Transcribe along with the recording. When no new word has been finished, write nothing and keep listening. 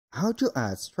How to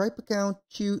add Stripe account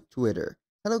to Twitter.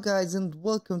 Hello guys and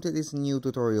welcome to this new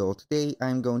tutorial. Today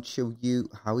I'm going to show you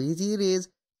how easy it is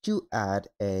to add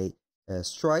a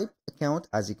Stripe account.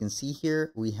 As you can see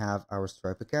here, we have our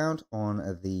Stripe account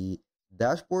on the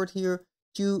dashboard here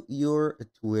to your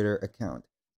Twitter account.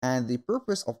 And the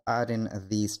purpose of adding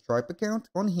the Stripe account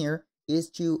on here is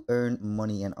to earn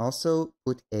money and also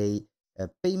put a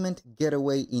payment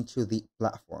gateway into the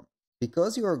platform,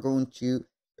 because you are going to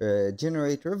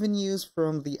generate revenues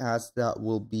from the ads that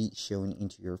will be shown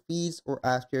into your feeds, or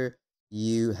after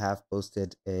you have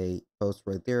posted a post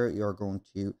right there, you're going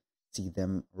to see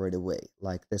them right away.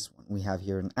 Like this one, we have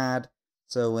here an ad.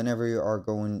 So whenever you are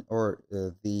going, or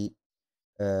the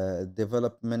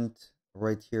development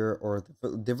right here, or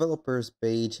the developers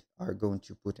page are going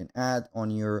to put an ad on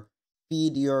your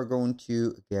feed, you are going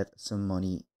to get some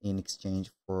money in exchange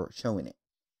for showing it.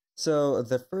 So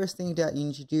the first thing that you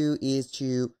need to do is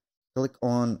to click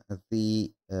on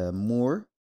the more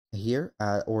here,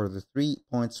 or the 3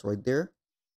 points right there.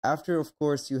 After, of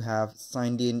course, you have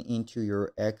signed in into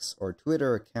your X or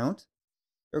Twitter account,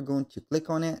 you're going to click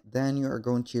on it. Then you are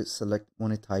going to select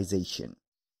monetization.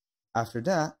 After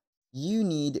that, you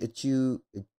need to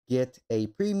get a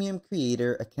premium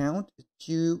creator account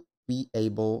to be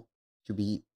able to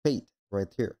be paid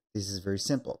right here. This is very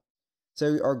simple. So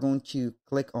you are going to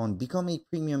click on become a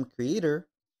premium creator.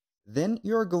 Then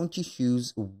you're going to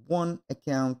choose one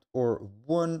account or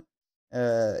one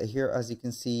here, as you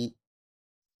can see,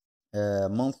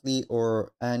 monthly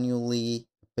or annually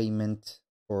payment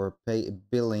or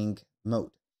billing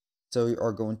mode. So you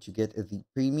are going to get the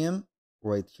premium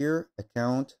right here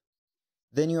account.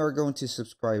 Then you are going to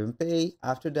subscribe and pay.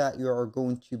 After that, you are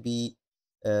going to be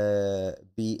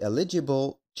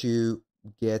eligible to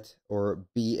get or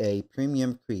be a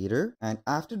premium creator. And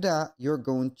after that, you're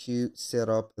going to set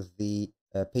up the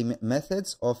payment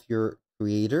methods of your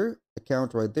creator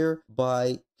account right there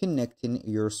by connecting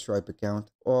your Stripe account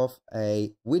of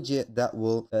a widget that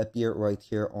will appear right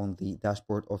here on the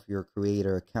dashboard of your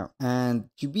creator account. And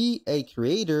to be a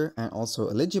creator and also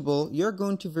eligible, you're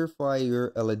going to verify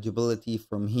your eligibility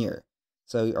from here.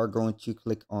 So you are going to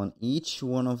click on each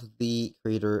one of the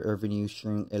creator revenue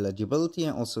sharing eligibility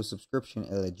and also subscription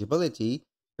eligibility.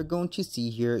 You're going to see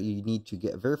here you need to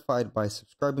get verified by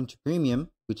subscribing to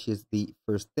premium, which is the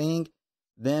first thing.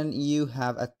 Then you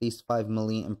have at least 5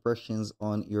 million impressions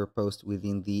on your post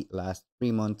within the last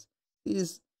 3 months. This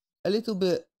is a little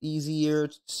bit easier,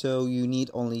 so you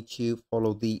need only to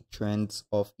follow the trends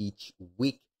of each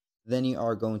week. Then you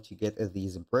are going to get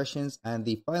these impressions, and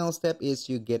the final step is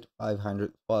to get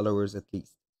 500 followers at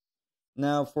least.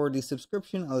 Now for the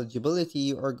subscription eligibility,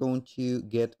 you are going to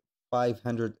get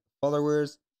 500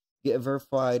 followers, get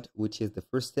verified, which is the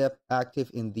first step, active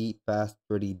in the past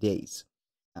 30 days,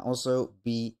 and also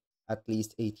be at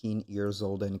least 18 years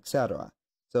old, and etc.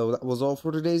 So that was all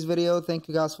for today's video. Thank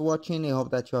you guys for watching. I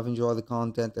hope that you have enjoyed the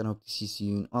content and hope to see you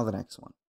soon on the next one.